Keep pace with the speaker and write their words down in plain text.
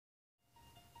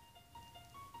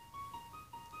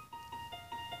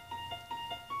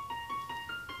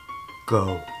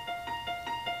Go.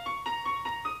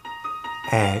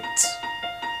 Act.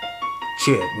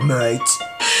 Checkmate.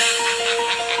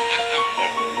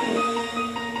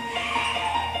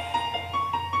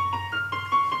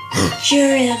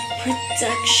 Jury of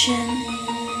production.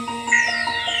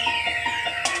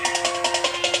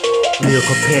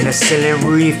 Lyrical penicillin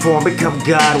reform, become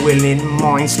God willing.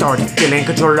 Mind started feeling,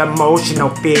 control emotional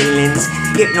feelings.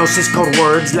 Hypnosis code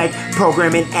words like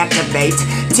programming activate.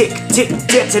 Tick, tick,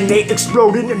 detonate,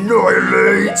 explode and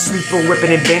annihilate. Sleeper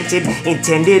weapon invented,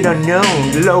 intended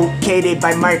unknown. Located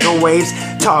by microwaves,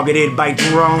 targeted by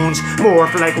drones.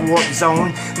 Morph like a warp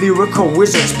zone. Lyrical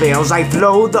wizard spells. I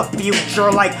flow the future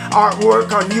like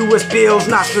artwork on US bills.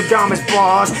 Nostradamus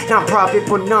bars. Non-profit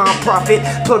for non-profit.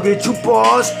 Plug it to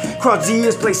bars.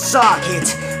 Croziers play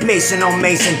socket. Mason on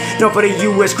Mason. No for the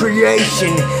US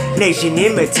creation. Nation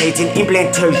imitating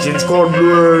implantations.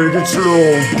 Coordinate and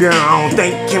slow down.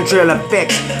 Think chemtrail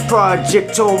effects.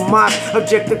 Project Tomas.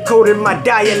 Objective code in my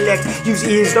dialect. Use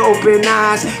ears to open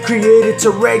eyes. Created to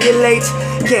regulate.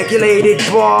 Calculated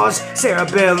bars.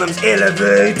 Cerebellums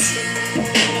elevate.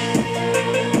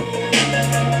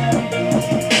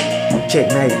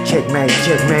 Checkmate, checkmate,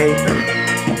 checkmate.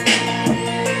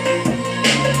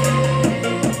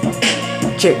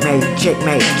 Checkmate,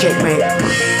 checkmate, checkmate.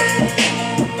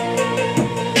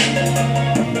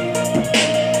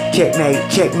 Checkmate,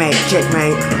 checkmate,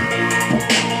 checkmate.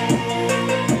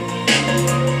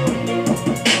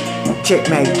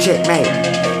 Checkmate,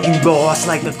 checkmate. You lost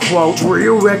like the quote.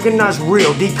 Real, recognize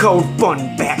real. Decode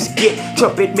fun facts. Get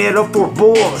trumpet metaphor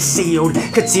balls sealed.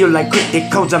 Concealed like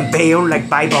cryptic codes unveiled like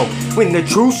Bible. When the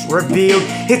truth's revealed,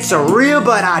 it's a real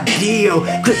but ideal.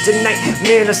 Kryptonite,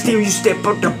 man of steel, you step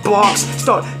out the box.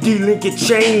 Start delinking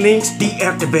chain links,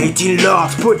 deactivating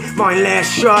locks. Put my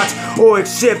last shots or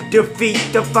accept defeat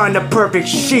to find the perfect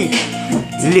sheet.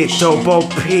 Little Bo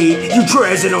Peep, you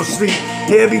treasure no sleep.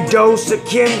 Heavy dose of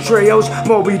chemtrails,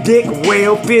 Moby Dick,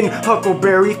 whale fin,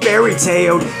 huckleberry, fairy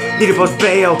tale. Need a post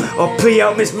bail or plea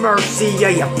out Miss Mercy. Yeah,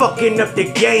 you're fucking up the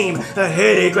game. A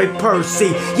headache like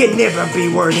Percy, you never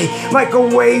be worthy.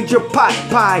 Microwave your pot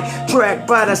pie, tracked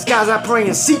by the skies. I pray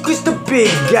in secrets the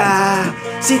big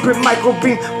guy. Secret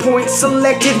microbeam point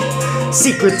selected.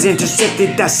 Secrets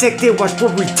intercepted, dissected. Watch for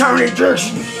returning jerks.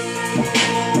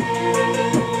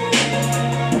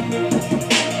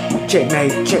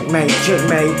 Checkmate, checkmate,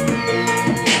 checkmate.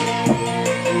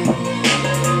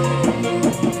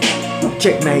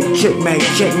 Checkmate, checkmate,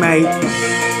 checkmate.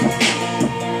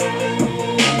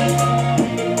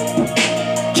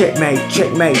 Checkmate,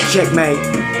 checkmate, checkmate.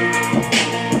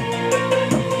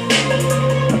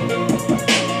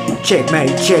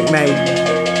 Checkmate, checkmate.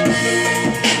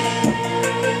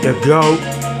 The GOAT.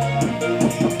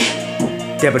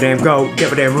 Devil damn GOAT,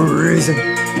 devil damn reason.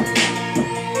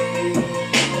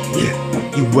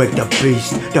 You wake the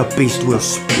beast will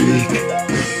speak.